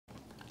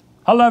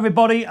Hello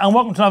everybody and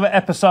welcome to another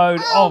episode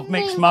of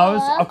Micks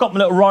Mowers. I've got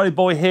my little Riley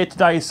boy here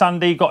today.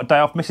 Sunday, got a day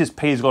off. Mrs.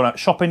 P's gone out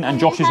shopping and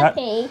Josh is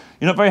happy.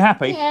 You're not very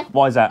happy? Yeah.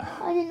 Why is that?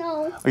 I don't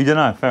know. Oh, you don't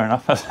know? Fair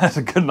enough. That's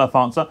a good enough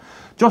answer.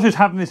 Josh is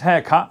having his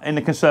hair cut in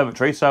the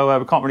conservatory, so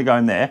we can't really go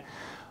in there.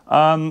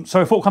 So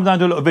we thought we'd come down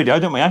and do a little video,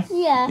 didn't we, eh?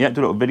 Yeah. Yeah,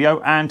 do a little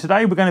video. And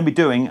today we're going to be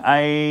doing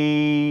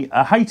a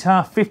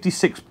Hayter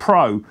 56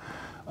 Pro.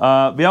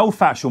 The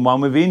old-fashioned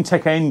one with the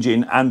Intec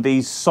engine and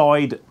the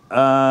side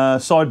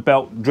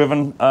belt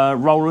driven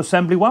roller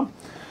assembly one.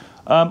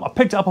 I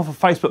picked it up off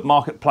a Facebook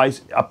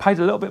Marketplace. I paid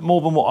a little bit more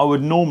than what I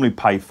would normally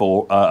pay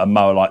for a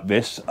mower like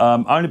this,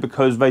 only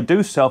because they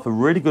do sell for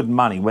really good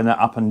money when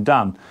they're up and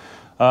done.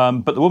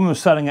 But the woman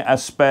was selling it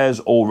as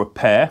spares or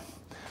repair.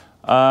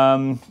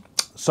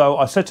 So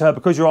I said to her,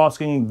 because you're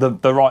asking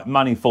the right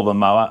money for the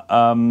mower,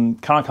 can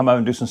I come over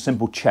and do some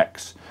simple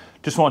checks?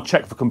 Just want to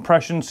check for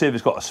compression, see if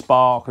it's got a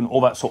spark and all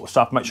that sort of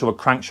stuff, make sure the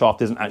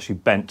crankshaft isn't actually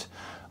bent.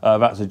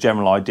 That's a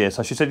general idea.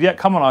 So she said, yeah,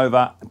 come on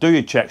over, do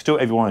your checks, do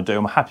whatever you want to do.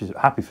 I'm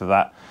happy for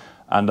that.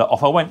 And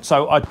off I went.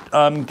 So I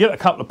give it a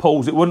couple of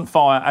pulls. It wouldn't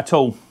fire at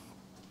all.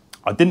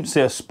 I didn't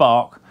see a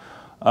spark,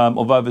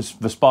 although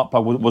the spark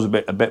plug was a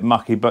bit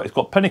mucky, but it's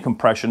got plenty of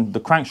compression. The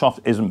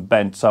crankshaft isn't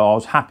bent, so I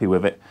was happy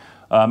with it.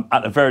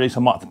 At the very least, I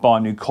might have to buy a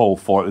new coil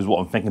for it, is what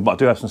I'm thinking, but I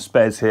do have some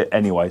spares here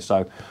anyway.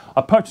 So I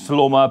purchased a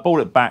lawnmower,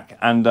 bought it back,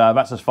 and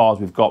that's as far as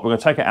we've got. We're going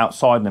to take it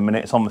outside in a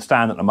minute. It's on the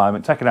stand at the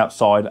moment. Take it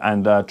outside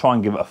and try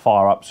and give it a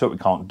fire up, see what we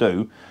can't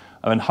do.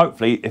 And then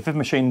hopefully, if the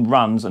machine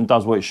runs and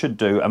does what it should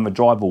do, and the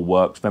drive all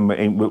works, then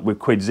we're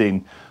quids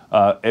in.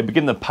 It'll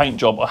begin the paint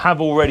job. I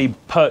have already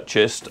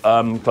purchased,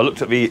 I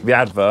looked at the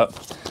advert.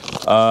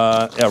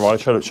 Yeah, right,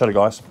 show the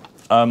guys.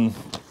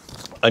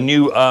 A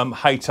new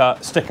Hayter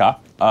sticker.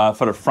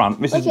 For the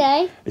front. This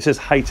okay. It says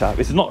Hayter.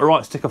 This is not the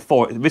right sticker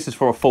for it. This is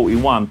for a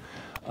 41.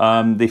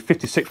 The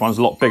 56 one's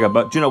a lot bigger,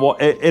 but do you know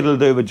what? It'll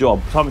do the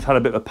job. Someone's had a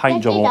bit of a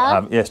paint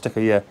job. Yeah,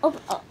 sticker, yeah.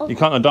 You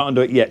can't don't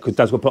undo it yet because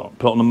Dad's going to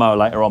put it on the mower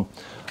later on.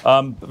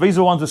 But these are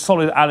the ones with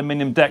solid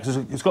aluminium decks.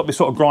 It's got to be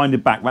sort of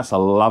grinded back. That's a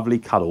lovely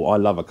cuddle. I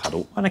love a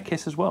cuddle. And a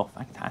kiss as well.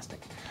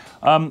 Fantastic.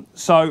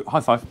 So,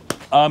 high five.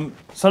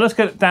 So let's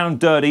get it down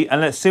and dirty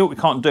and let's see what we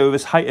can't do with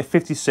this Hayter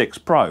 56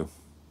 Pro.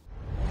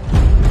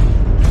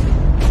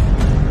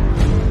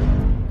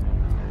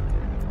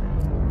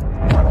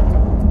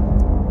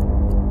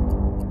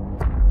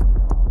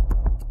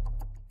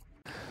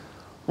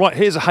 Right,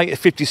 here's a Hayter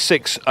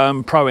 56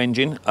 Pro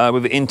engine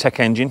with the Intec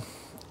engine.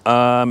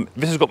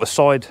 This has got the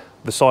side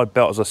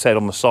belt, as I said,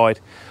 on the side,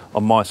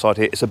 on my side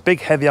here. It's a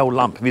big, heavy old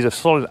lump. These are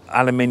solid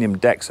aluminium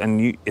decks,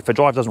 and if the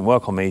drive doesn't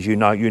work on these, you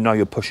know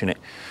you're pushing it.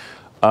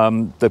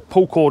 The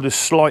pull cord is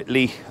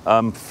slightly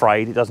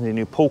frayed. It doesn't need a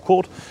new pull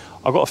cord.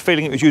 I've got a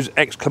feeling it was used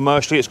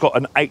ex-commercially. It's got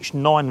an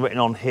H9 written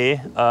on here,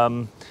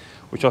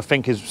 which I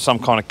think is some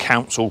kind of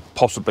council,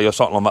 possibly, or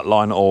something on that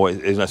line, or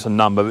it's a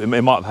number.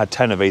 It might have had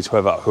 10 of these,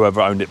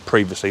 whoever owned it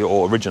previously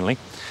or originally.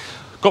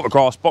 Got the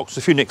grass box,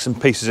 a few nicks and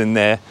pieces in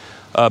there,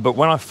 but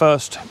when I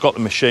first got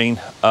the machine,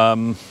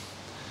 it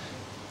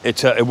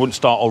wouldn't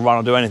start or run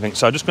or do anything.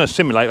 So I'm just going to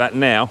simulate that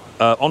now.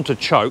 Onto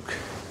choke.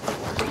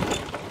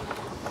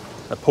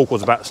 The pull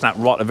cord's about to snap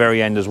right at the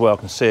very end as well. I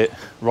can see it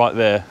right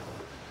there.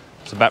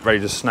 It's about ready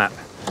to snap.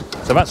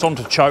 So that's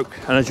onto choke,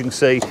 and as you can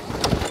see,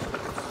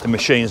 the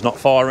machine's not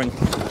firing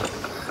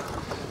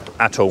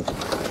at all.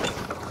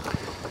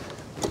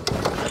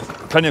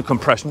 Plenty of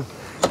compression.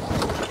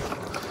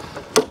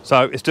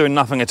 So it's doing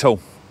nothing at all.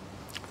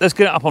 Let's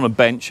get it up on a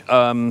bench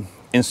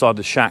inside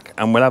the shack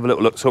and we'll have a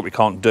little look, see what we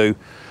can't do.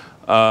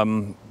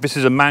 This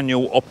is a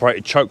manual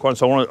operated choke one,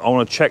 so I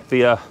want to check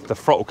the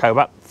throttle cable.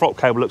 That throttle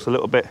cable looks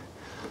a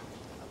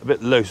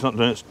bit loose, not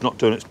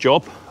doing its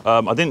job.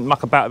 I didn't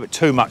muck about with it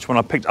too much when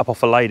I picked it up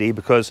off a lady,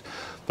 because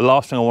the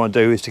last thing I want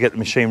to do is to get the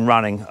machine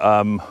running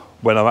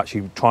when I'm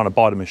actually trying to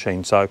buy the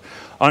machine. So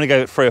I only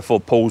gave it 3 or 4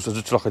 pulls,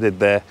 just like I did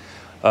there.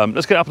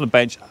 Let's get it up on the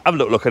bench, have a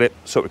little look at it,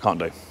 see what we can't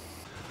do.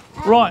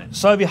 Right,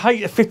 so the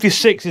Hayter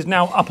 56 is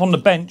now up on the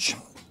bench.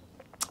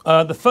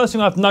 The first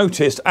thing I've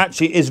noticed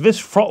actually is this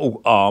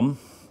throttle arm.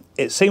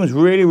 It seems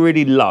really,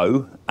 really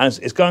low, and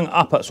it's going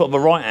up at sort of a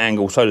right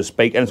angle, so to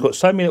speak, and it's got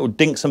so many little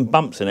dinks and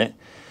bumps in it.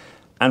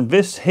 And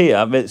this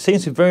here, it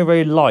seems to be very,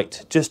 very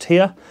light, just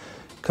here,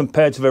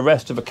 compared to the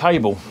rest of the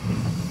cable.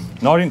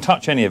 Now, I didn't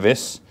touch any of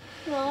this.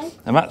 Why?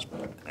 And that's,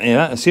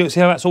 yeah, see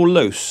how that's all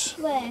loose?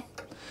 Where?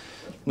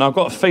 Now, I've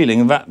got a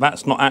feeling that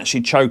that's not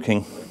actually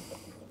choking.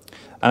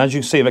 And as you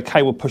can see, the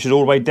cable pushes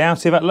all the way down.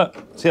 See that, look?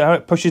 See how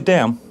it pushes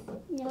down?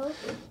 No.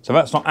 So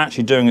that's not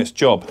actually doing its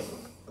job.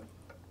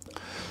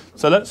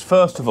 So let's,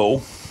 first of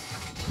all,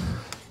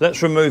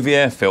 let's remove the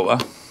air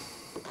filter.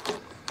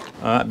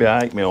 That'd be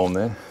an 8mm on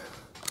there.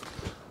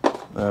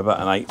 About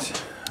an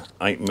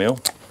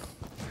 8mm.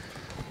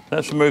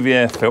 Let's remove the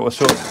air filter,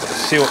 so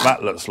see what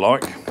that looks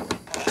like.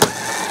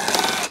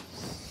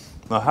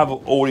 Now, I have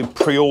already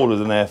pre-ordered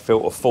an air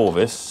filter for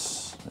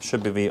this. It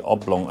should be the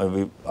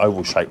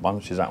oval shaped one,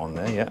 which is that one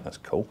there. Yeah, that's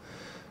cool.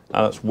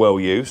 That's well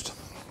used.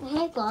 A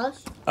hairbrush?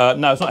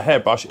 No, it's not a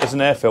hairbrush, it's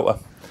an air filter.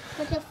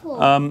 What's it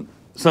for?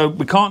 So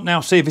we can't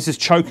now see if this is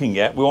choking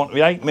yet. We want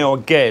the 8mm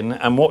again,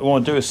 and what we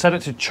want to do is set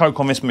it to choke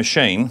on this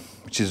machine,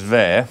 which is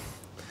there.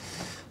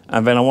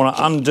 And then I want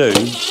to undo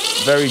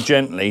very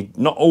gently,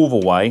 not all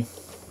the way,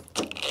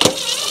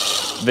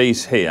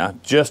 these here,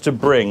 just to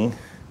bring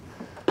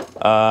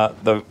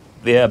the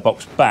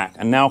airbox back.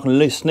 And now I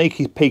can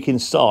sneaky peek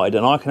inside,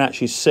 and I can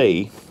actually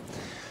see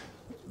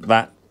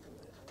that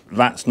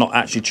that's not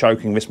actually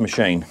choking this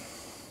machine.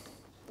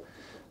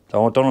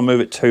 So I don't want to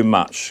move it too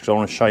much because I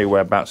want to show you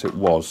whereabouts it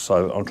was.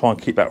 So I'm trying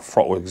to keep that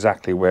throttle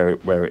exactly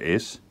where it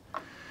is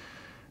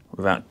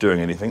without doing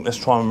anything. Let's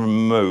try and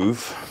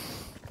remove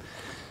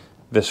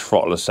this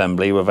throttle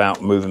assembly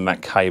without moving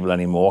that cable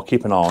anymore.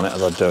 Keep an eye on it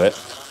as I do it.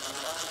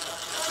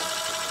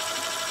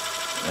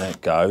 There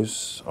it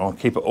goes. I'll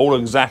keep it all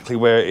exactly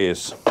where it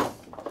is.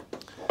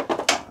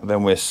 And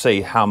then we'll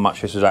see how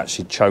much this is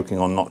actually choking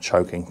or not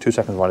choking. 2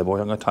 seconds, Riley boy.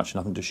 I'm going to touch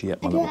nothing just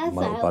yet, my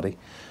little buddy.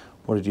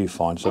 What did you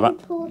find? So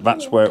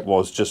that's where it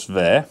was, just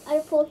there.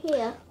 I pull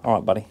here. All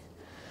right, buddy.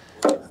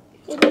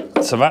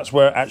 So that's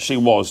where it actually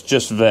was,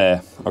 just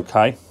there,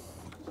 okay?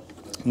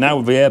 Now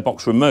with the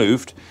airbox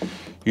removed,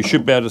 you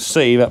should be able to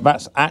see that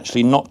that's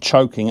actually not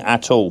choking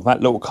at all.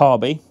 That little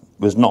carby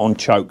was not on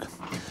choke.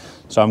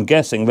 So I'm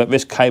guessing that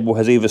this cable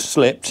has either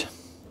slipped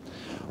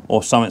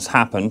or something's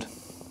happened.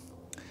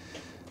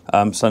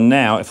 So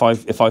now if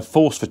I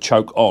force the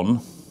choke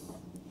on,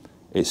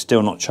 it's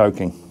still not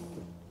choking.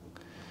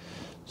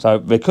 So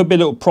there could be a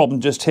little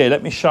problem just here.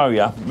 Let me show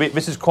you.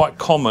 This is quite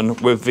common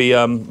with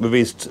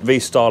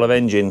these style of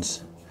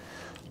engines.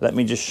 Let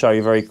me just show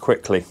you very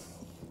quickly.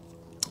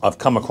 I've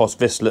come across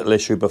this little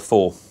issue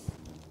before.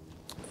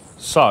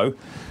 So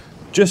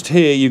just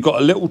here you've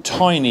got a little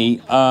tiny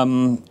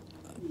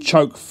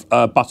choke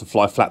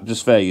butterfly flap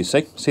just there, you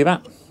see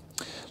that?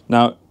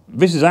 Now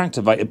this is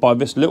activated by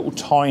this little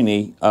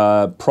tiny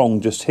prong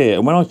just here,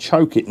 and when I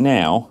choke it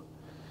now,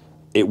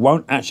 it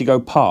won't actually go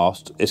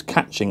past. It's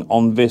catching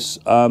on this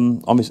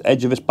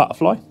edge of this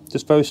butterfly,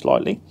 just very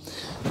slightly.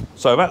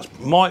 So that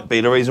might be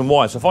the reason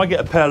why. So if I get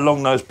a pair of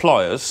long nose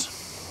pliers,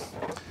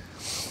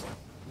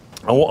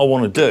 and what I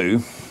want to do,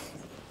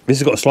 this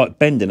has got a slight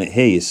bend in it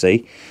here, you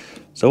see.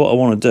 So what I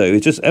want to do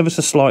is just ever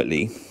so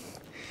slightly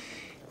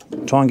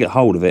try and get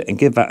hold of it and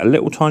give that a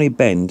little tiny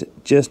bend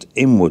just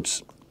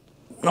inwards.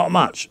 Not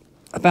much,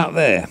 about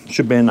there,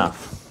 should be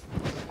enough.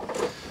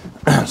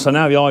 So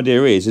now the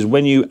idea is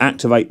when you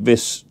activate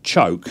this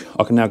choke,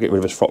 I can now get rid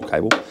of this throttle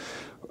cable.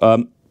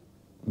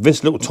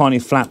 This little tiny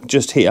flap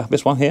just here,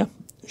 this one here,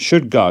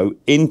 should go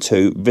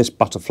into this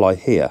butterfly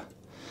here,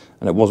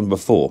 and it wasn't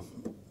before.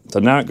 So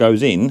now it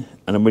goes in,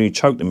 and then when you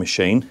choke the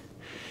machine,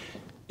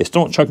 it's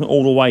not choking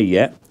all the way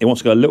yet. It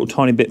wants to go a little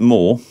tiny bit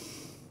more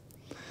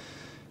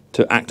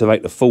to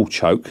activate the full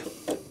choke.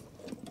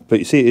 But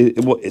you see,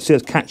 it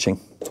says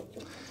catching.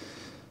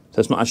 So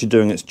it's not actually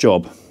doing its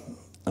job.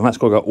 And that's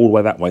got to go all the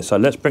way that way. So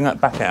let's bring that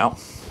back out.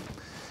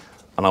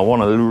 And I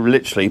want to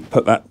literally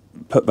put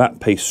that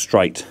piece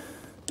straight.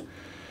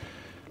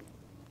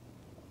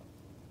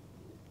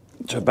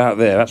 To about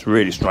there, that's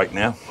really straight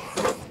now.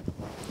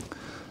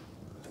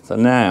 So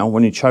now,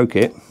 when you choke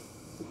it,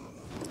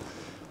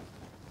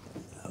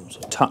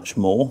 a touch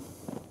more.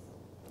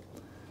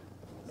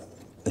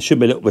 There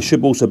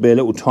should also be a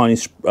little tiny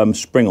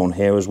spring on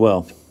here as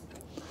well.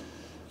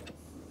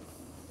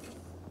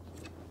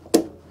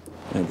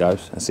 There it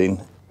goes. That's in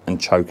and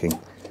choking.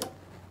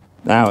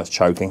 Now it's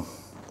choking.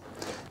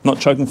 Not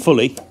choking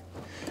fully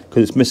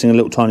because it's missing a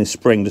little tiny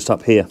spring just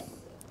up here,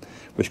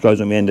 which goes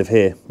on the end of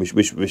here,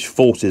 which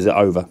forces it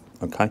over.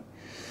 Okay.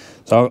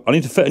 So I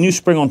need to fit a new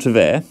spring onto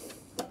there,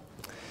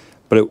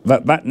 but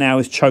that now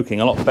is choking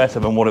a lot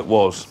better than what it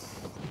was.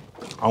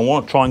 I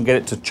want to try and get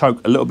it to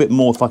choke a little bit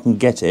more if I can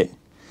get it,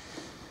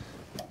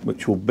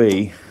 which will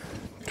be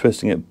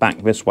twisting it back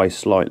this way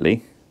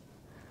slightly.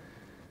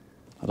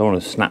 I don't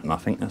want to snap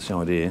nothing, that's the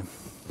idea.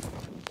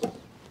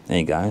 There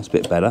you go, it's a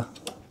bit better.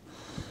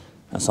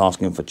 That's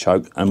asking for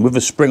choke. And with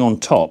the spring on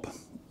top,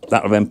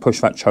 that will then push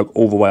that choke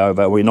all the way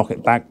over. When you knock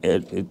it back,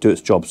 it'll do its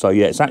job. So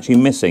yeah, it's actually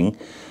missing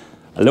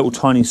a little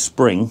tiny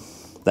spring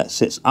that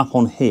sits up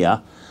on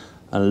here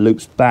and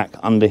loops back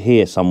under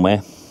here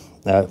somewhere.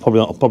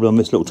 Probably on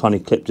this little tiny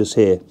clip just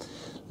here.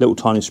 Little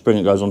tiny spring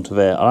that goes onto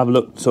there. I'll have a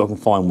look so I can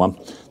find one.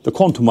 The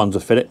quantum ones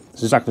will fit it.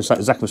 It's exactly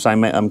the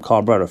same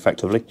carburetor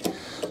effectively.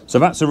 So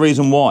that's the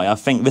reason why I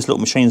think this little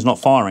machine's not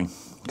firing,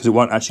 because it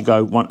won't actually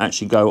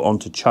go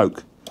onto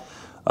choke.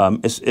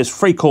 It's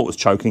 3/4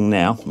 choking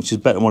now, which is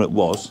better than what it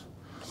was.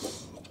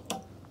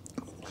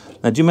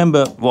 Now, do you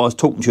remember what I was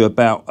talking to you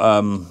about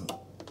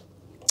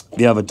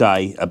the other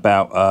day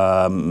about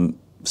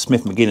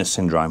Smith-McGuinness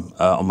syndrome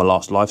on my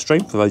last live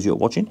stream, for those of you who are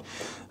watching?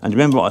 And do you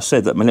remember what I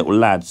said, that my little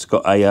lad's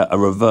got a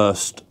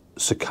reversed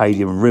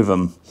circadian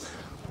rhythm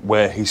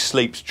where he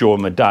sleeps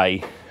during the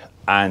day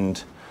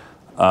and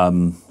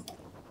not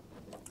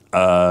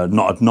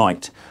at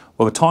night?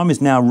 Well, the time is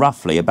now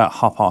roughly about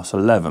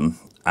 11:30,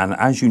 and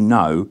as you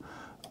know,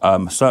 a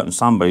certain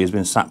somebody has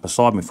been sat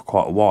beside me for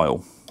quite a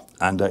while,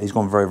 and he's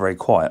gone very, very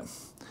quiet.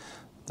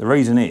 The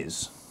reason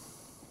is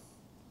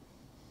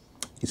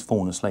he's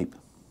fallen asleep.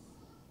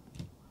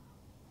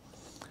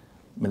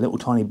 my little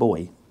tiny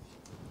boy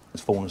has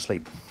fallen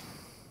asleep.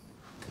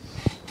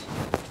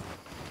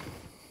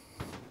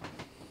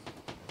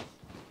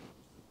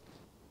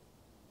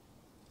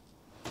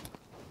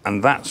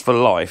 And that's for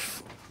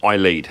life I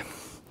lead.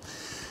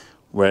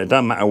 Where it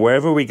doesn't matter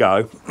wherever we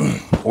go,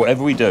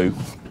 whatever we do,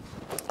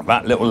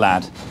 that little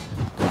lad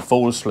can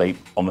fall asleep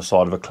on the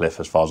side of a cliff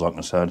as far as I'm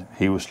concerned.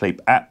 He will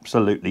sleep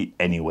absolutely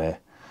anywhere.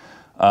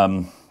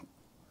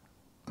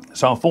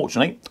 So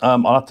unfortunately,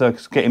 I'll have to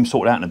get him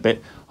sorted out in a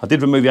bit. I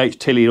did remove the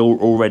HT lead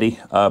already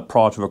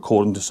prior to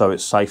recording, just so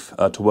it's safe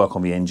to work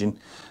on the engine,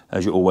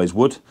 as you always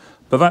would.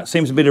 But that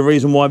seems to be the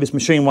reason why this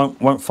machine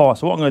won't fire.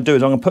 So what I'm going to do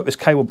is I'm going to put this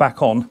cable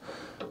back on.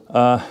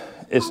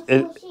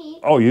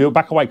 Oh, you're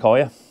back awake, are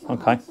you?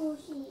 Okay.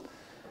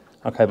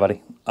 Okay,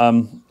 buddy.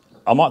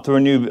 I might have to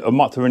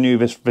renew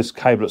this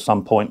cable at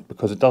some point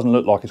because it doesn't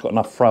look like it's got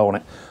enough throw on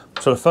it.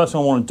 So the first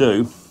thing I want to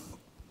do,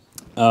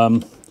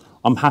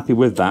 I'm happy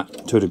with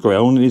that to a degree. I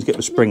only need to get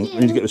the spring. I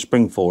need to get the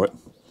spring for it.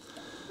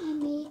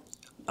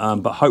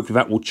 But hopefully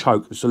that will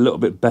choke. It's a little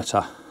bit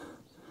better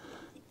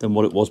than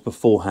what it was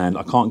beforehand.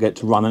 I can't get it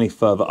to run any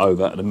further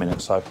over at the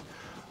minute. So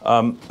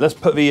let's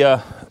put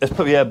the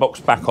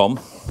airbox back on.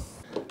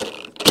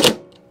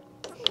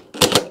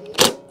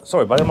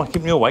 Sorry, buddy. Am I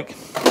keeping you awake?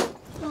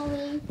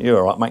 Sorry. You're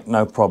all right, mate.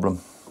 No problem.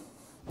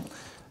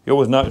 You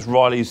always notice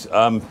Riley's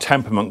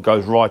temperament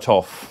goes right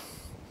off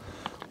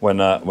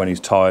when he's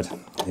tired.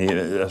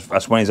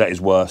 That's when he's at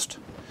his worst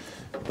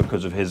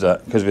because of his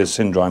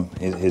syndrome.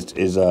 His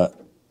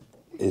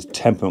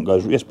temperament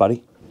goes. Yes,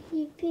 buddy.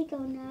 You pig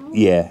on now.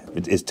 Yeah,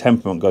 his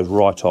temperament goes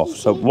right off.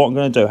 So what I'm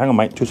going to do? Hang on,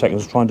 mate. 2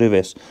 seconds. Let's try and do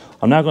this.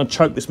 I'm now going to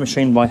choke this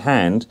machine by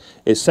hand.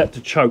 It's set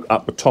to choke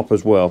up the top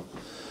as well.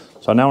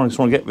 So now I just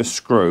want to get this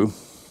screw.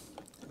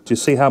 Do you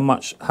see how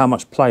much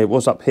play it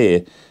was up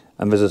here?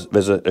 And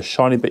there's a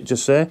shiny bit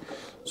just there.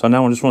 So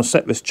now I just want to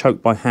set this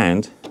choke by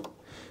hand,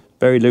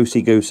 very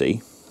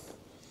loosey-goosey.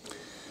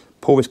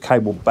 Pull this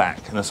cable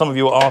back. Now some of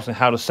you are asking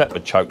how to set the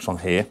chokes on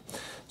here.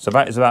 So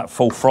that is about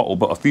full throttle,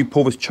 but if you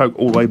pull this choke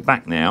all the way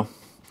back now...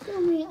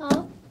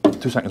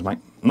 2 seconds, mate.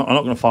 I'm not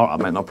going to fire it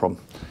up, mate, no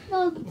problem.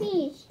 No,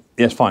 please.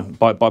 Yes, fine.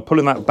 By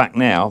pulling that back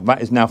now,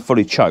 that is now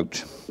fully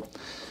choked.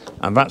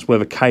 And that's where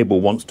the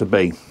cable wants to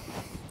be.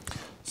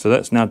 So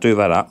let's now do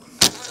that up.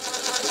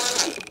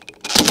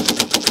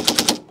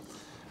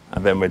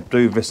 And then we'll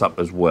do this up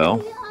as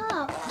well.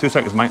 2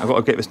 seconds, mate. I've got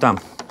to get this done.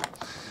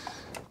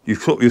 You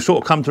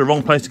sort of come to the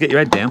wrong place to get your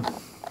head down.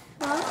 What?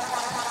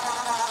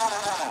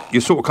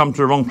 You sort of come to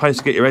the wrong place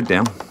to get your head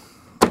down.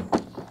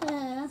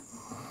 Yeah.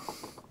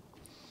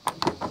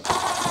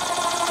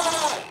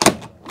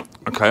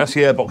 Okay, that's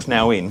the airbox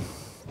now in.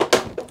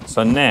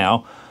 So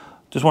now,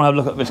 just want to have a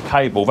look at this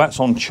cable. That's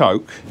on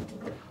choke,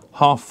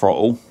 half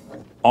throttle,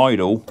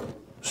 idle,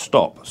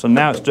 stop. So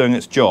now it's doing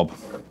its job.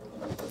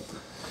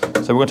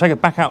 So we're going to take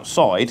it back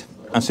outside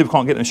and see if we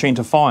can't get the machine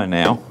to fire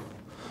now.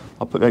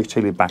 I'll put the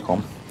HT lead back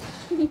on.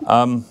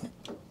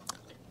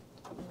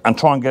 And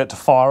try and get it to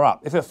fire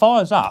up. If it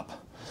fires up,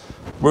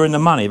 we're in the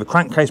money. The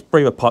crankcase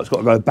breather pipe's got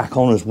to go back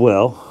on as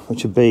well,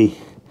 which would be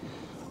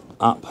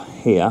up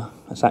here.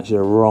 That's actually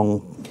a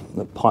wrong,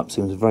 the pipe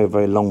seems very,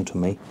 very long to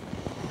me.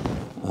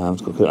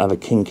 It's got to have a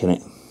kink in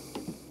it,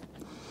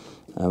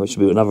 which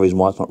would be another reason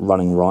why it's not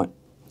running right.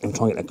 I'm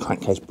trying to get the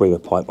crankcase breather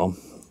pipe on.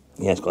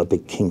 Yeah, it's got a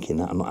big kink in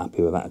that. I'm not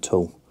happy with that at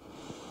all.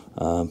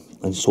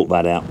 And sort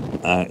that out.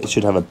 It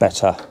should have a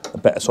better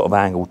sort of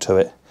angle to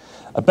it.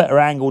 A better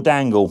angled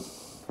angle.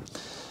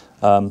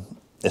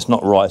 It's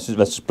not right. It's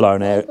just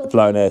blowing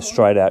air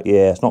straight out.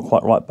 Yeah, it's not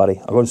quite right, buddy.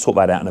 I've got to sort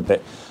that out in a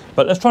bit.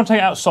 But let's try and take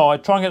it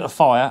outside, try and get the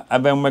fire,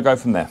 and then we'll go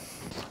from there.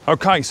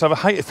 Okay, so the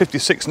Hayter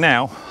 56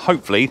 now,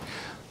 hopefully,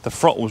 the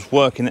throttle's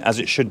working as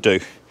it should do.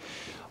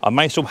 I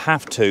may still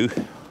have to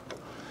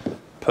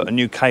put a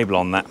new cable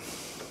on that.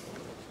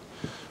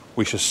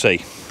 We shall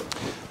see.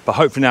 But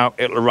hopefully now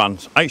it'll run.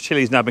 HT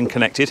lead's now been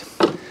connected.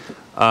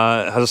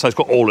 As I say, it's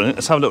got all in it.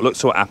 Let's have a look,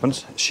 see what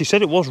happens. She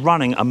said it was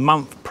running a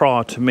month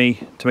prior to me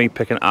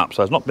picking it up,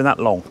 so it's not been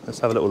that long. Let's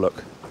have a little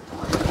look.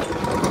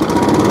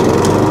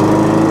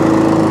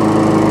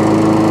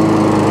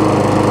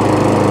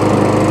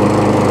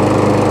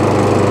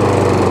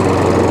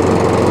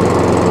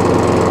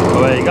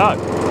 Well, there you go.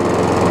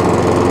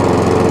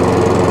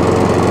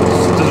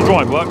 Does the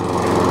drive work?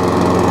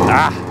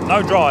 Ah,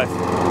 no drive.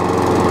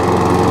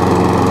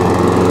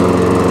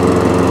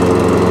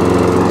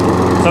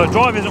 So the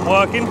drive isn't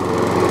working,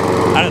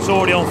 and it's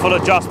already on full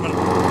adjustment.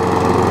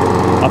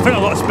 I think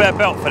I've got a spare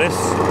belt for this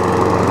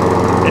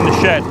in the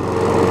shed.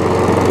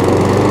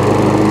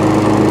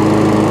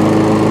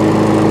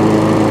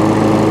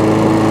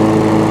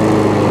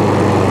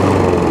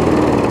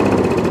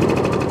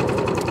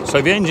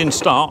 So the engine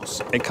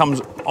starts, it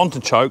comes onto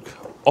choke,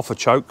 off a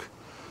choke,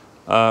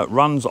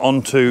 runs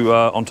onto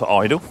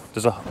idle.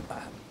 There's a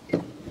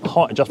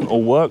height adjustment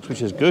all works,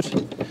 which is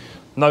good.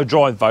 No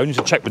drive though, need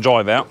to check the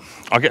drive out.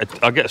 I'll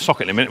get a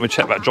socket in a minute, we'll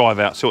check that drive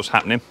out, see what's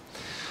happening.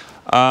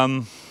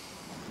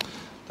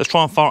 Let's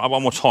try and fire it up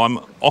one more time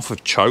off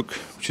of choke,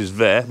 which is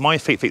there.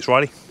 Mind your feet fixed,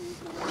 Riley.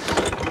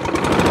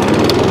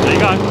 There you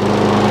go.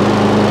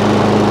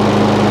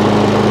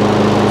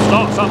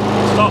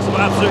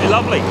 absolutely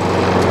lovely.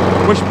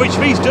 Which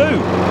these do.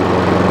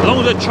 As long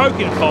as they're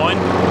choking fine,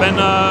 then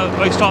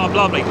they start up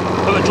lovely.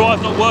 But the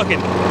drive's not working.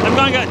 I'm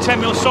going to get a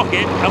 10mm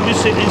socket and we'll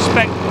just sit and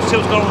inspect, see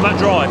what's going on with that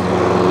drive.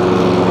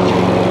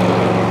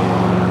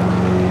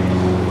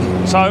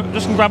 So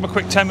just going to grab a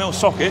quick 10mm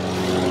socket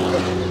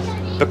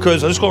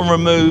because I just got to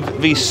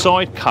remove the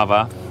side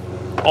cover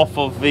off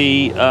of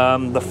the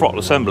throttle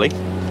assembly,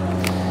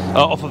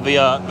 off of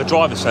the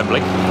drive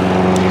assembly.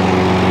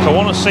 So I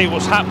want to see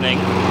what's happening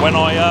when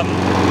I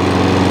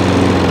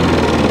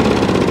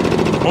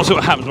want to see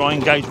what happens when I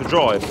engage the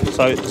drive.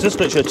 So it's just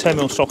literally a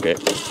 10mm socket,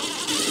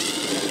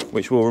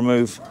 which will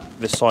remove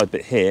this side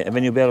bit here, and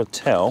then you'll be able to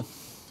tell.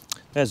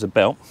 There's the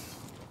belt.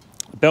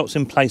 The belt's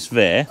in place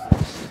there.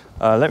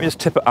 Let me just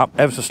tip it up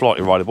ever so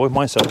slightly, Riley boy.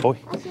 Myself, boy.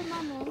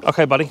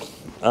 Okay, buddy.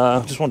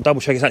 Just want to double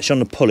check it's actually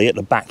on the pulley at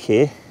the back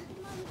here.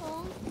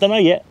 Don't know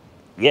yet.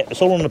 Yeah,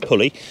 it's all on the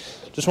pulley.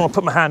 Just want to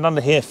put my hand under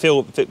here,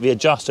 feel if the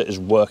adjuster is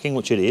working,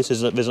 which it is.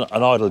 There's an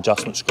idle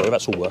adjustment screw.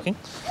 That's all working.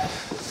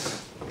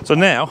 So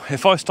now,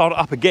 if I start it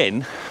up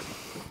again,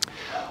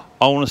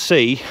 I want to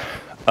see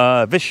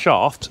this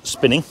shaft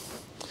spinning,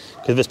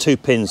 because there's 2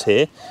 pins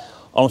here.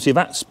 I want to see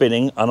that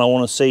spinning, and I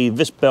want to see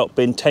this belt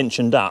being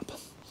tensioned up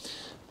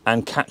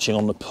and catching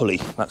on the pulley.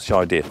 That's the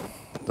idea.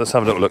 Let's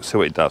have a little look, see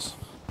what it does.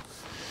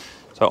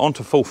 So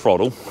onto full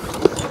throttle.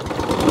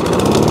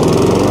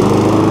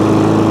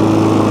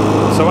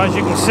 So as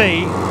you can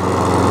see,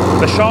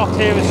 the shaft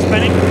here is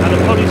spinning and the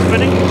pulley's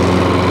spinning.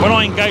 When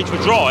I engage the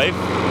drive,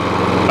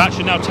 that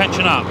should now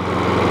tension up.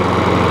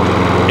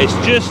 It's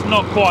just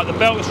not quite. The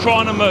belt is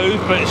trying to move,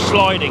 but it's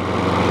sliding.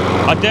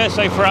 I dare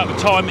say throughout the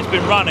time it's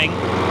been running,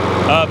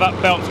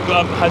 that belt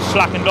has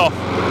slackened off.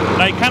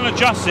 Now you can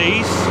adjust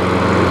these.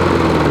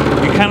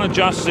 You can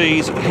adjust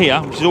these here,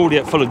 which is already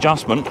at full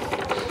adjustment,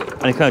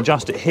 and you can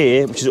adjust it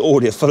here, which is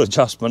already at full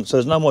adjustment, so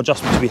there's no more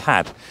adjustment to be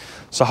had.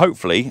 So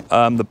hopefully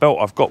the belt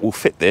I've got will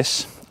fit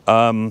this.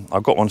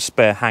 I've got one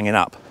spare hanging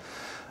up,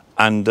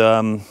 and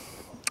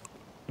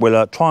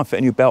we'll try and fit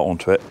a new belt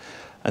onto it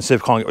and see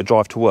if we can't get the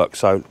drive to work.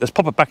 So let's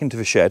pop it back into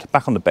the shed,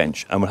 back on the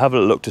bench, and we'll have a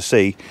look to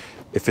see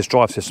if this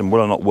drive system will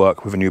or not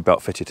work with a new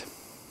belt fitted.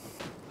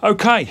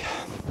 Okay,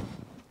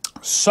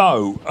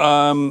 so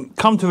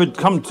come to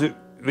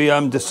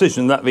the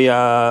decision that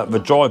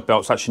the drive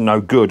belt's actually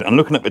no good. And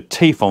looking at the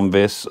teeth on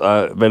this,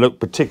 they look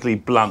particularly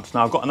blunt.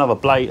 Now I've got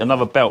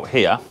another belt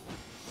here,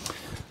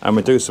 and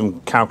we'll do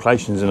some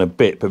calculations in a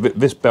bit, but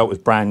this belt is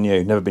brand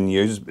new, never been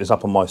used. It's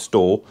up on my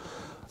store.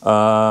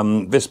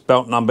 This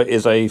belt number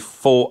is a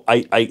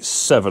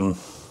 4887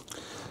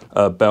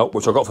 belt,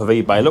 which I got for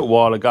eBay a little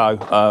while ago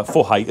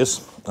for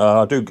Hayters.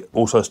 I do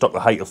also stock the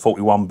Hayter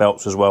 41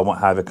 belts as well, what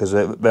have you, because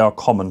they are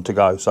common to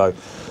go. So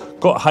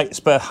got a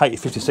spare Hayter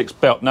 56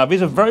 belt. Now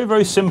these are very,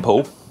 very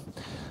simple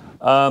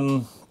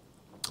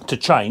to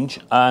change,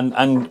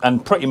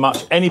 and pretty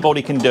much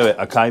anybody can do it.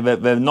 Okay,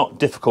 they're not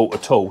difficult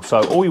at all.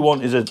 So all you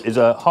want is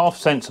a half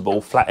sensible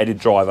flat-headed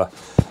driver.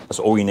 That's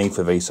all you need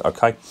for these.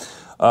 Okay.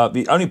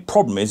 The only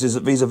problem is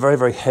that these are very,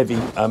 very heavy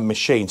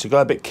machines, so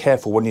go a bit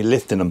careful when you're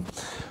lifting them.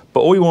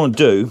 But all you want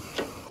to do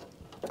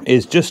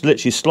is just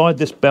literally slide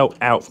this belt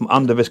out from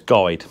under this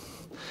guide.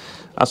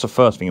 That's the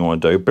first thing you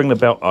want to do. Bring the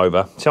belt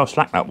over. See how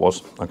slack that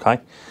was?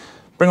 Okay.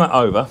 Bring that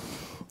over,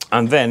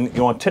 and then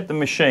you want to tip the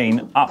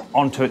machine up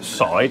onto its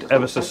side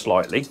ever so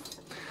slightly.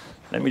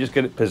 Let me just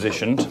get it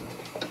positioned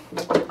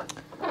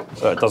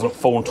so it doesn't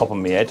fall on top of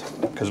my head,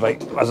 because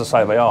as I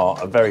say, they are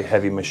a very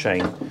heavy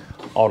machine.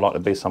 I'd like to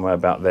be somewhere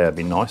about there,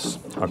 be nice.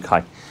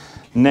 Okay,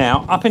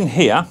 now up in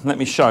here, let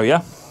me show you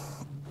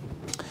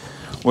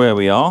where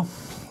we are.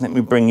 Let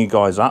me bring you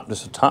guys up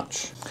just a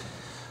touch.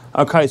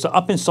 Okay, so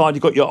up inside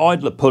you've got your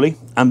idler pulley,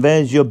 and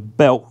there's your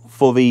belt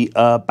for the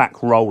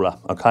back roller.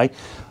 Okay,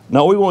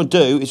 now all we want to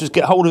do is just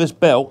get hold of this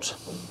belt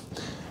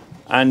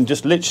and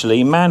just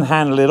literally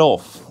manhandle it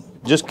off.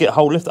 Just get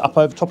hold, lift it up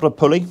over top of the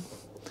pulley.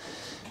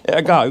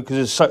 It'll go,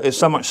 because there's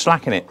so much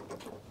slack in it.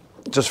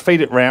 Just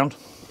feed it round.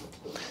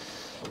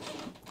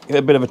 Give it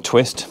a bit of a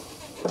twist,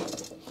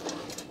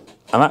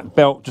 and that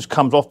belt just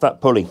comes off that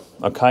pulley.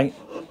 Okay,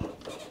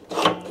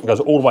 it goes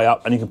all the way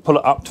up, and you can pull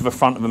it up to the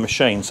front of the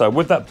machine. So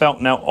with that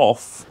belt now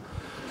off,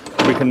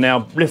 we can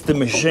now lift the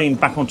machine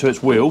back onto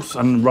its wheels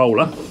and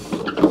roller,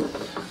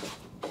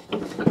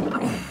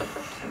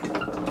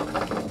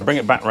 bring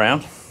it back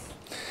round,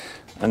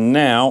 and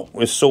now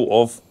we're sort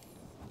of,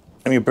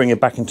 let me bring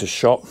it back into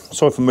shot.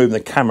 Sorry for moving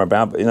the camera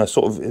about, but you know,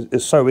 sort of,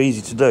 it's so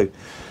easy to do.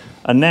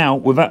 And now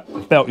with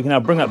that belt, you can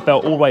now bring that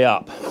belt all the way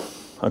up,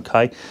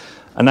 okay?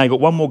 And now you've got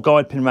one more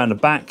guide pin around the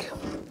back,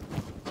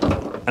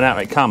 and out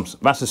it comes.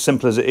 That's as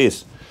simple as it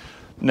is.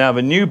 Now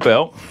the new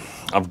belt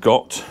I've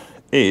got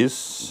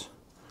is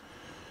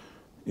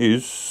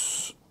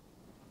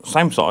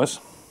same size,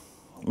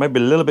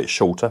 maybe a little bit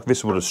shorter.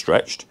 This would have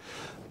stretched,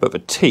 but the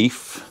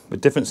teeth, the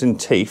difference in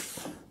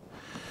teeth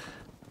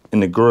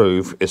in the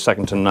groove is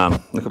second to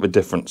none. Look at the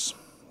difference.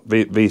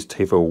 These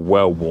teeth are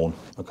well worn,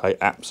 okay,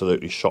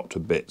 absolutely shot to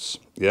bits,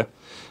 yeah?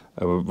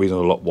 These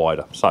are a lot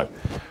wider. So,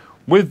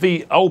 with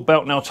the old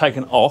belt now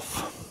taken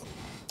off,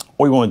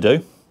 all you want to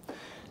do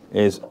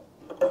is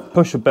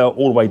push the belt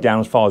all the way down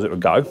as far as it would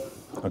go.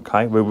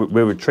 Okay,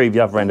 we'll retrieve the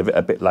other end of it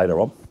a bit later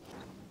on.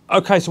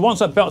 Okay, so once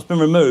that belt's been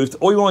removed,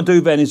 all you want to do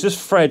then is just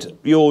thread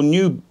your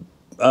new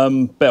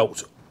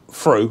belt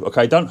through.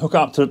 Okay, don't hook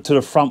up to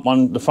the front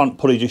one, the front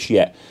pulley just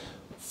yet.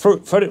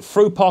 Thread it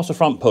through past the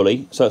front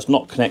pulley so it's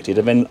not connected,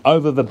 and then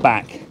over the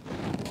back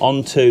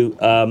onto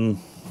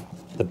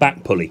the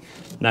back pulley.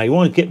 Now you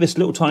want to get this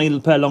little tiny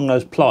little pair of long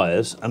nose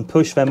pliers and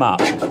push them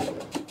up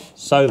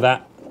so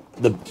that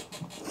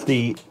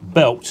the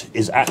belt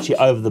is actually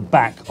over the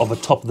back of the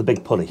top of the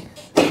big pulley,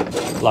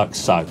 like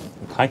so.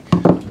 Okay.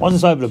 Once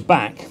it's over the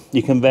back,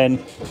 you can then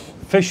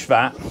fish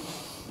that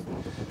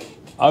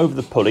over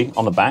the pulley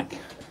on the back,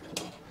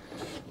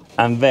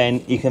 and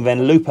then you can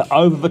then loop it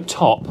over the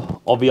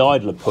top of the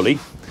idler pulley.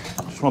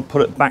 Just want to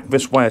put it back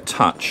this way a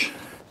touch.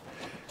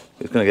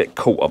 It's going to get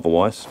caught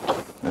otherwise.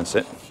 That's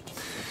it.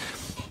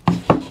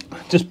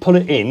 Just pull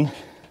it in,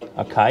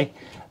 okay,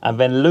 and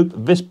then loop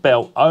this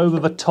belt over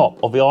the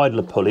top of the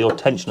idler pulley or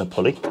tensioner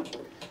pulley,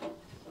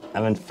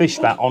 and then fish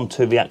that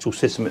onto the actual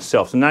system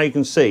itself. So now you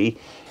can see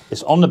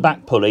it's on the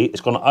back pulley,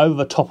 it's gone over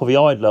the top of the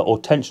idler or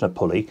tensioner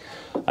pulley,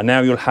 and now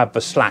you'll have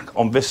the slack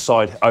on this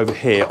side over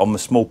here on the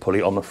small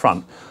pulley on the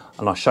front,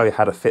 and I'll show you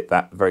how to fit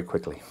that very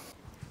quickly.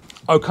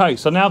 Okay,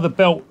 so now the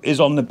belt is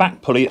on the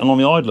back pulley and on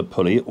the idler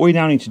pulley. All you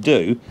now need to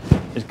do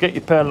is get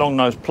your pair of long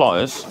nose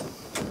pliers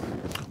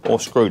or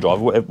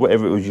screwdriver,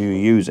 whatever it was you were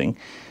using,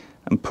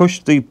 and push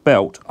the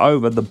belt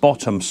over the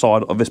bottom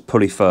side of this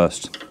pulley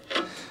first.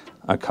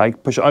 Okay,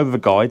 push it over the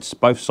guides,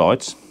 both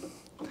sides.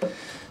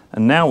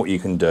 And now what you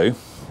can do,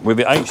 with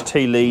the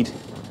HT lead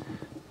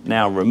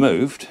now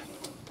removed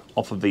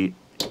off of the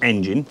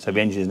engine, so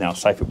the engine is now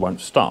safe, it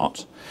won't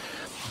start,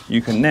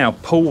 you can now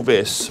pull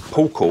this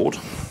pull cord,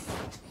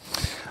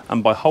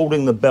 and by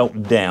holding the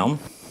belt down,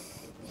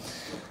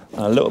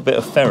 a little bit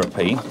of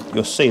therapy,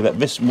 you'll see that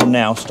this will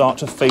now start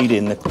to feed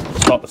in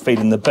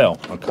the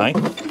belt, okay?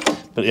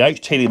 But the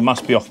HT lead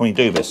must be off when you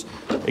do this.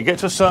 It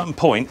gets to a certain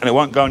point and it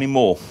won't go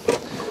anymore.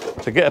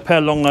 So get a pair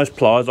of long nose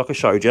pliers like I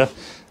showed you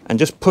and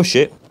just push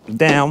it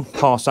down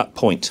past that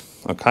point,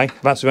 okay?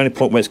 That's the only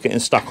point where it's getting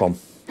stuck on.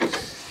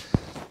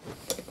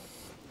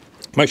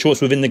 Make sure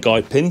it's within the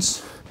guide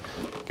pins.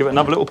 Give it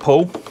another little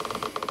pull.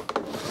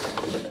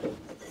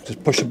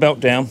 Just push the belt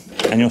down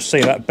and you'll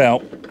see that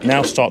belt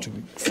now start to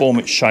form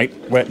its shape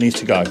where it needs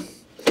to go,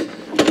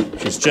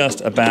 which is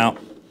just about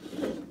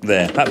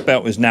there. That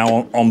belt is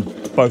now on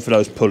both of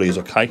those pulleys,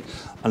 okay,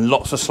 and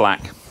lots of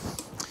slack.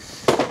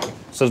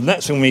 So the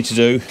next thing we need to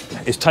do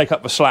is take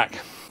up the slack.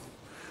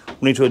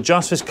 We need to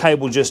adjust this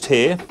cable just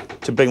here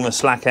to bring the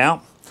slack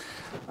out,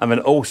 and then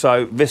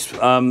also this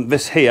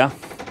this here,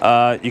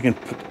 you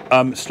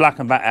can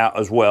slacken that out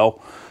as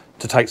well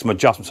to take some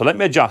adjustment. So let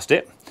me adjust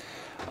it.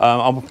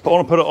 I want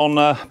to put it on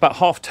about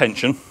half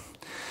tension,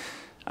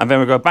 and then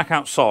we'll go back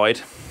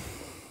outside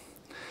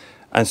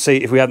and see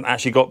if we haven't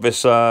actually got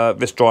this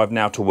this drive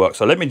now to work.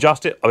 So let me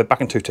adjust it. I'll be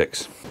back in 2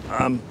 ticks.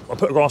 I'll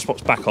put the grass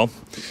box back on.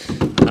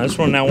 I just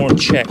want to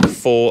check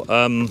for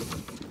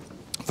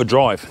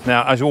drive.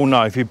 Now, as you all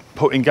know, if you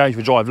engage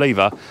the drive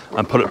lever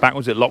and pull it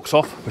backwards, it locks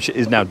off, which it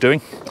is now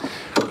doing.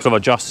 So I've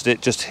adjusted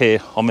it just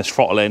here on this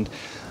throttle end.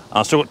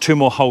 I've still got 2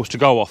 more holes to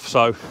go off.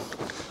 So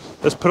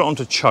let's put it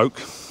onto choke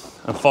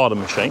and fire the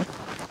machine.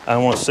 And I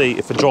want to see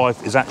if the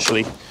drive is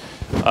actually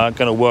going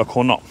to work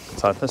or not.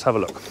 So let's have a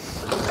look.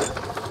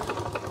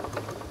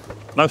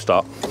 No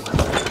start.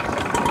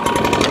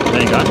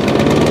 There you go.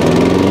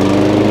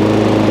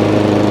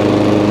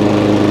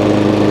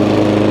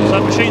 So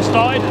the machine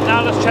started.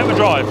 Now let's check the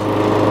drive.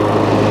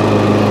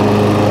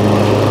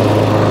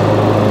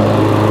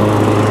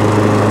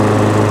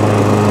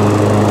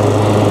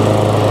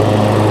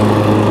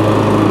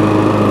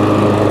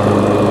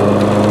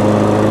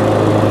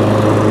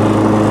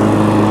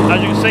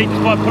 As you can see,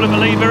 just by pulling the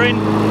lever in,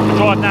 the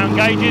drive now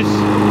engages,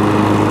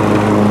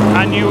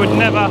 and you would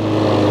never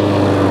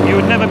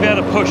be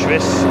able to push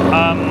this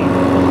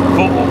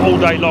for all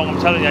day long. I'm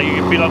telling you,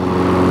 you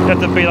have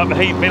to be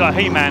like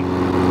He-Man.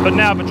 But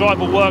now the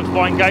driver works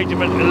by engaging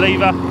with the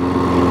lever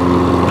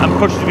and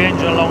pushes the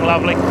engine along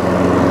lovely.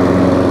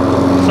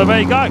 So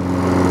there you go,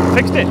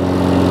 fixed it.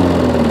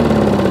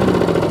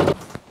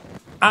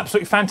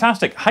 Absolutely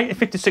fantastic. Hayter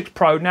 56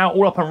 Pro now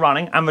all up and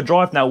running, and the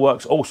drive now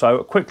works also.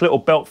 A quick little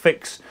belt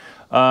fix,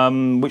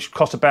 which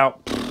cost about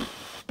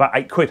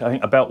 8 quid, I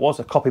think a belt was,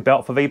 a copy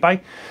belt for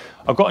eBay.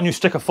 I've got a new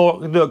sticker for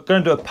it. I'm going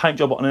to do a paint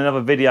job on another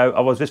video,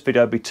 otherwise this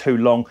video would be too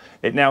long.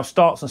 It now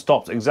starts and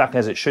stops exactly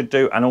as it should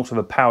do, and also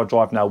the power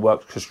drive now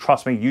works, because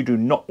trust me, you do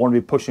not want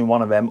to be pushing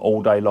one of them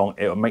all day long.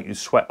 It will make you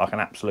sweat like an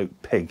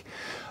absolute pig.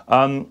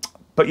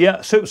 But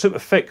yeah, super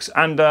fix,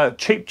 and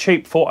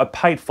cheap for what I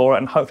paid for it,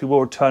 and hopefully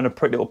will return a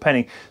pretty little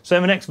penny. So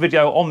in the next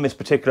video on this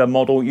particular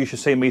model, you should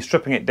see me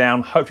stripping it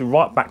down, hopefully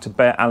right back to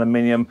bare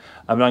aluminium,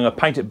 and then I'm going to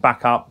paint it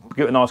back up,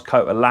 give it a nice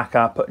coat of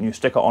lacquer, put a new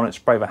sticker on it,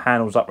 spray the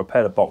handles up,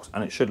 repair the box,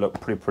 and it should look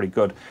pretty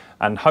good.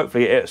 And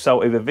hopefully it'll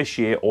sell either this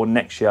year or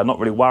next year. I'm not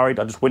really worried,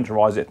 I just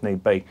winterize it if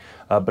need be,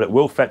 but it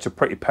will fetch a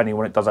pretty penny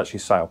when it does actually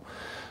sell.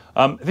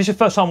 If it's your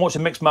first time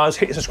watching Micks Mowers,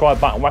 hit the subscribe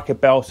button, whack a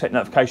bell, set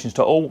notifications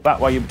to all. That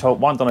way you'll be told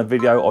one done a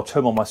video or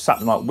two on my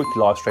Saturday night weekly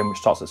live stream, which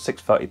starts at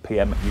 6:30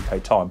 PM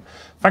UK time.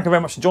 Thank you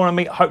very much for joining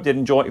me. I hope you did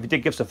enjoy it. If you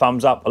did, give us a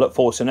thumbs up. I look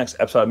forward to the next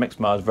episode of Micks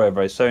Mowers very,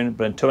 very soon.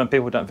 But until then,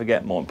 people, don't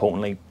forget, more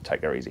importantly,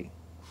 take care easy.